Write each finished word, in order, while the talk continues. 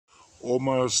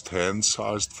almost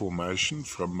hand-sized formation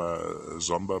from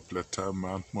Zomba Plateau,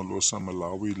 Mount Molosa,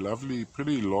 Malawi. Lovely,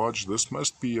 pretty large. This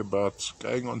must be about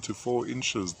going on to 4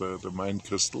 inches, the main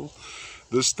crystal.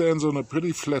 This stands on a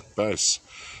pretty flat base.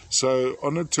 So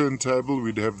on a turntable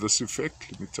we'd have this effect.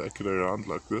 Let me take it around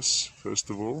like this, first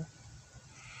of all.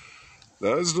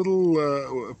 Those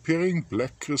little appearing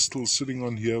black crystals sitting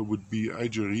on here would be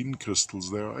agerine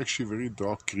crystals. They are actually very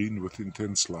dark green with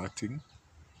intense lighting.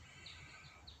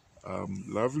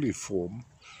 Lovely form.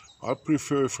 I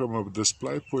prefer, from a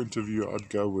display point of view, I'd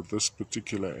go with this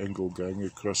particular angle going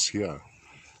across here.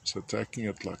 So taking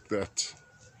it like that.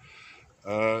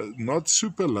 Not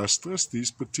super lustrous, these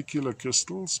particular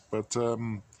crystals, but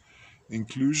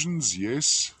inclusions,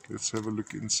 yes. Let's have a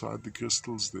look inside the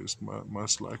crystals. There's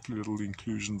most likely little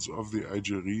inclusions of the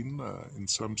agerine in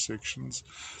some sections.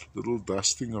 Little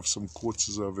dusting of some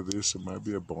quartzes over there, so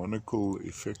maybe a barnacle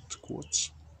effect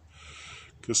quartz.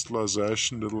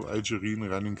 Crystallization, little agerine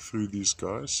running through these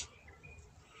guys.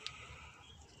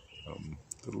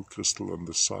 Little crystal on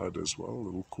the side as well,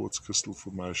 little quartz crystal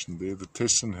formation there. The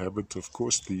Tessin habit, of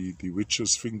course, the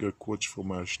witch's finger quartz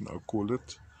formation, I'll call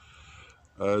it.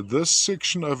 This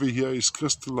section over here is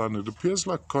crystalline. It appears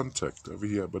like contact over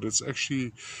here, but it's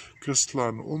actually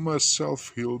crystalline, almost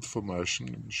self-healed formation.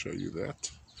 Let me show you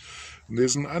that. And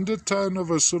there's an undertone of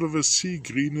a sort of a sea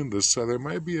green in this, so there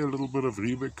may be a little bit of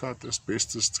rebecite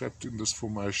asbestos trapped in this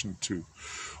formation too.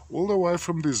 All the way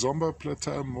from the Zomba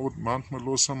Plateau, Mount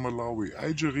Molosa, Malawi.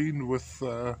 Agerine with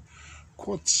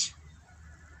quartz